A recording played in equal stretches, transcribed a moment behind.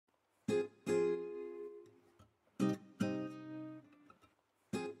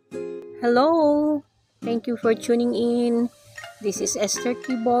Hello, thank you for tuning in. This is Esther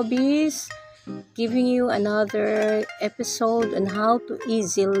T. Bobbies giving you another episode on how to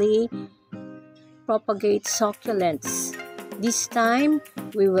easily propagate succulents. This time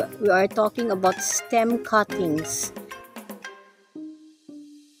we are talking about stem cuttings.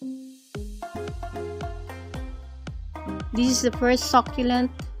 This is the first succulent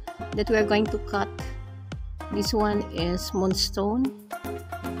that we are going to cut. This one is moonstone.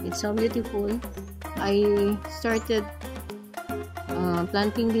 It's so beautiful. I started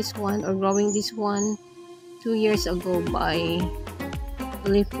planting this one or growing this one 2 years ago by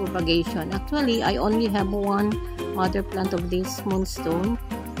leaf propagation. Actually, I only have one mother plant of this moonstone.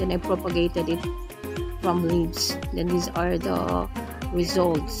 Then I propagated it from leaves. Then these are the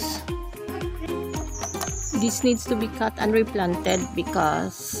results. This needs to be cut and replanted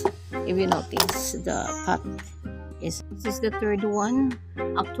because if you notice, the cut this is the third one.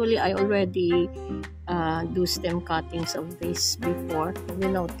 Actually, I already do stem cuttings of this before. If you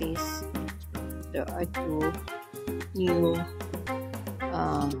notice, there are two new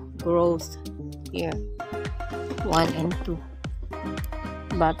growth here, 1 and 2.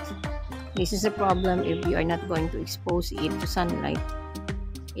 But this is a problem if you are not going to expose it to sunlight.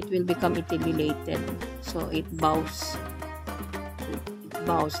 It will become ethylated, so it bows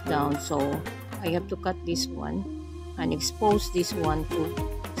down. So I have to cut this one and expose this one to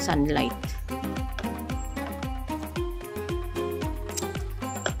sunlight.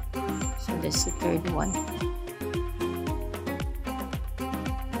 So that's the third one.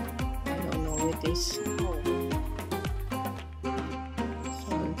 I don't know what it is.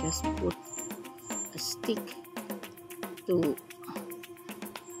 So I'll just put a stick to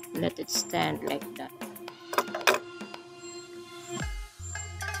let it stand like that.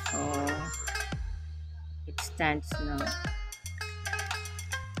 So it stands now.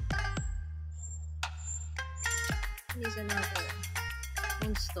 Here's another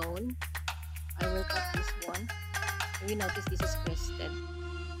moonstone. I will cut this one. You notice this is crested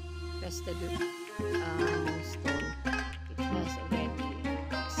moonstone. It has already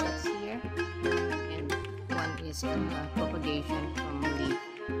sets here, and one is propagation from leaf.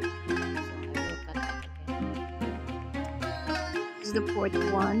 So I will cut it again. This is the fourth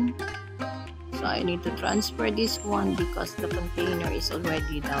one. So I need to transfer this one because the container is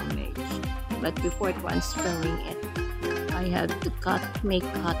already damaged. But before transferring it, I have to make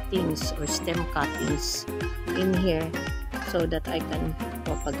cuttings or stem cuttings in here so that I can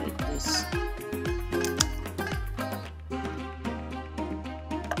propagate this.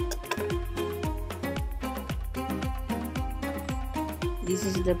 This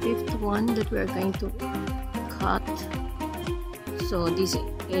is the fifth one that we are going to cut. So this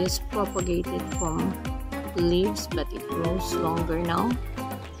is propagated from leaves, but it grows longer now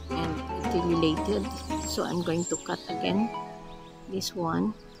and ethylated. So I'm going to cut again this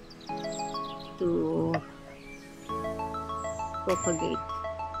one to propagate.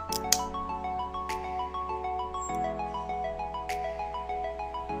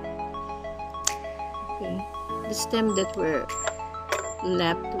 Okay, the stem that were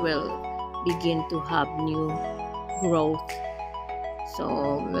left will begin to have new growth. So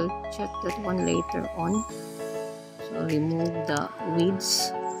we'll check that one later on. So remove the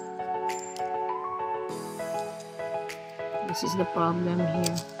weeds. This is the problem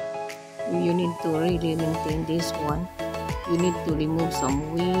here. You need to really maintain this one. You need to remove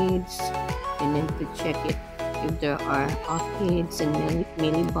some weeds. You need to check it if there are aphids and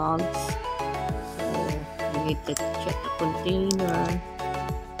mealybugs. So you need to check the container.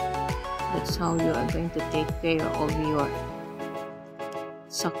 That's how you are going to take care of your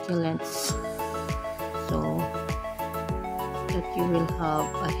succulents, so that you will have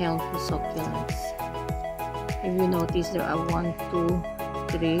a healthy succulents. If you notice, there are 1, 2,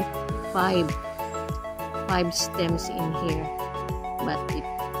 3, 5 stems in here, but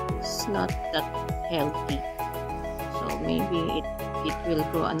it's not that healthy. So maybe it will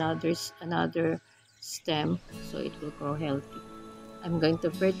grow another stem, so it will grow healthy. I'm going to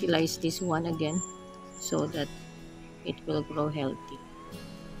fertilize this one again so that it will grow healthy.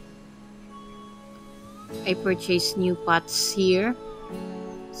 I purchased new pots here,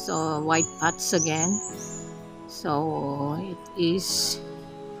 so white pots again. So it is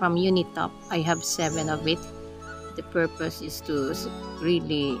from Unitop. I have 7 of it. The purpose is to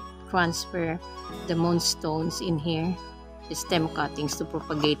really transfer the moonstones in here, the stem cuttings, to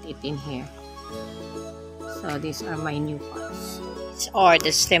propagate it in here. So these are my new pots. These are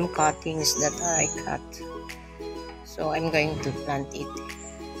the stem cuttings that I cut. So I'm going to plant it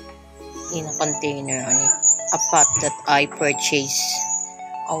in a container on it, a pot that I purchased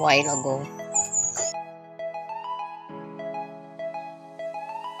a while ago.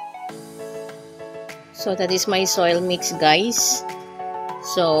 So that is my soil mix, guys.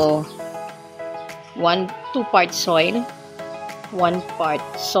 So 2 part soil, 1 part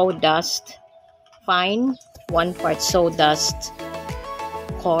sawdust fine, 1 part sawdust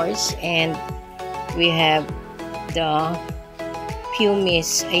coarse, and we have the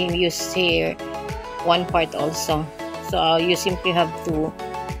pumice I used here, 1 part also. So you simply have to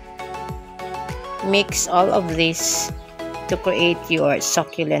mix all of this to create your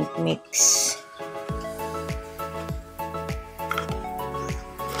succulent mix.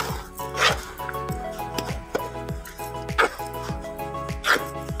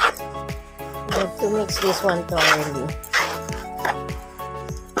 You have to mix this one thoroughly.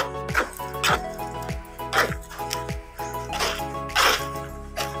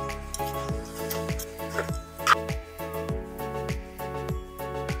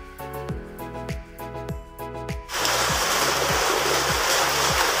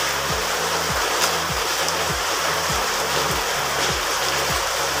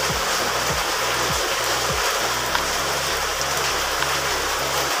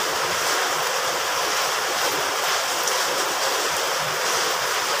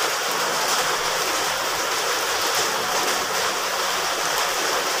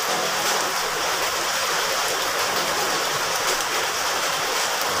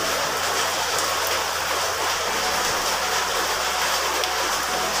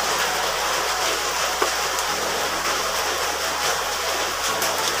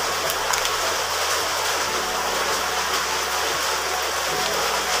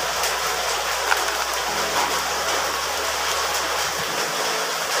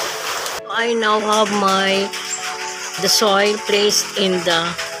 I now have the soil placed in the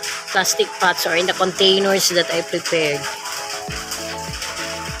plastic pots or in the containers that I prepared.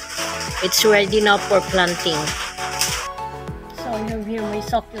 It's ready now for planting. So I have here my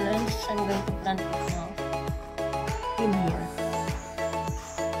succulents. I'm going to plant it now in here.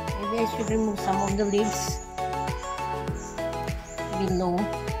 Maybe I should remove some of the leaves below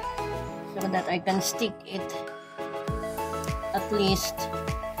so that I can stick it at least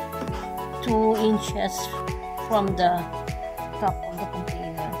 2 inches from the top of the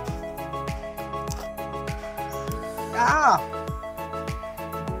container.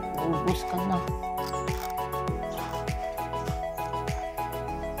 Ubus ka na.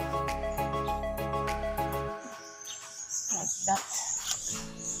 Like that.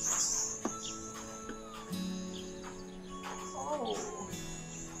 Oh.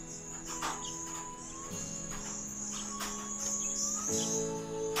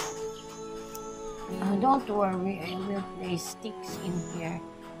 Don't worry, I will place sticks in here.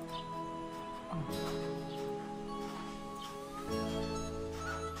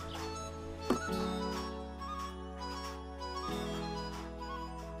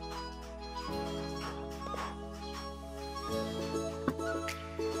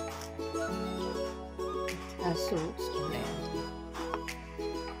 So it's red.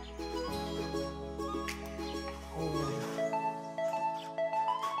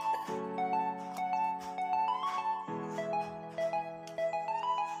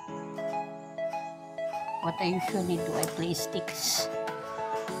 What I usually do, I place sticks.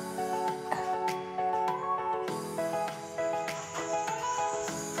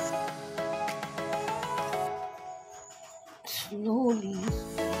 Slowly.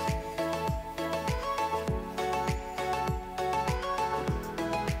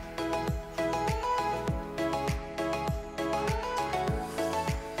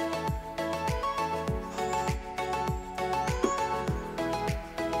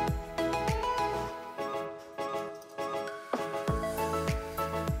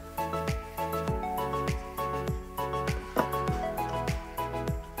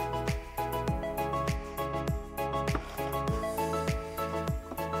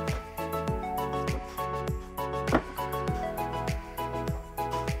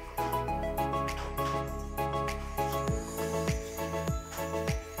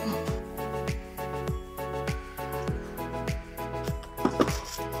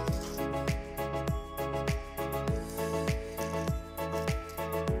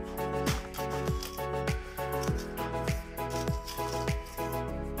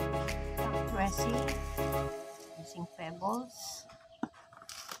 Using pebbles.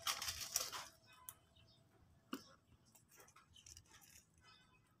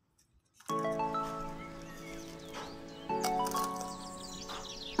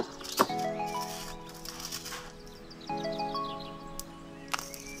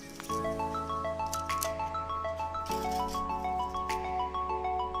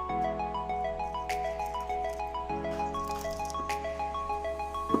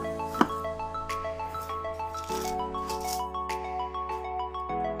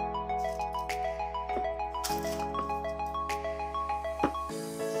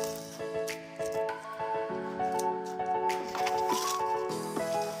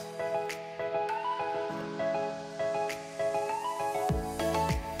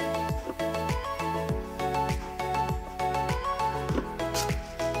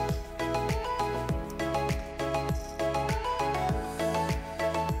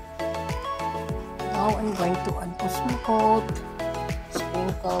 I'm going to add Osmocote,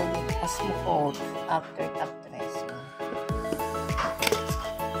 sprinkle with Osmocote after top dressing.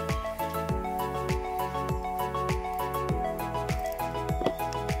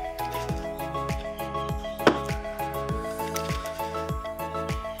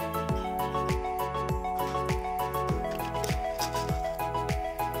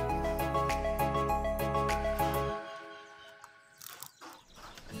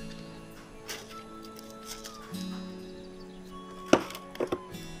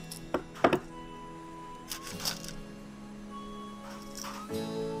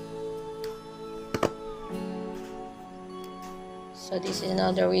 So this is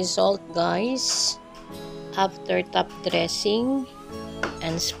another result, guys, after top dressing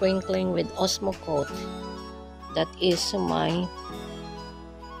and sprinkling with Osmocote. That is my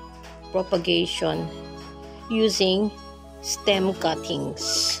propagation using stem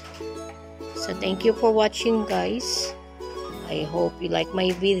cuttings. So thank you for watching, guys. I hope you like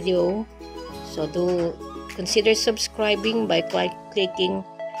my video. So do consider subscribing by clicking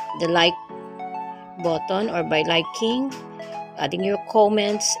the like button or by liking, adding your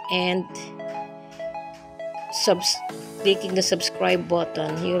comments, and clicking the subscribe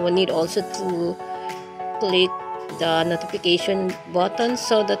button. You will need also to click the notification button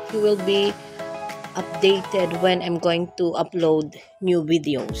so that you will be updated when I'm going to upload new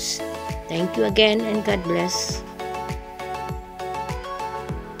videos. Thank you again, and God bless.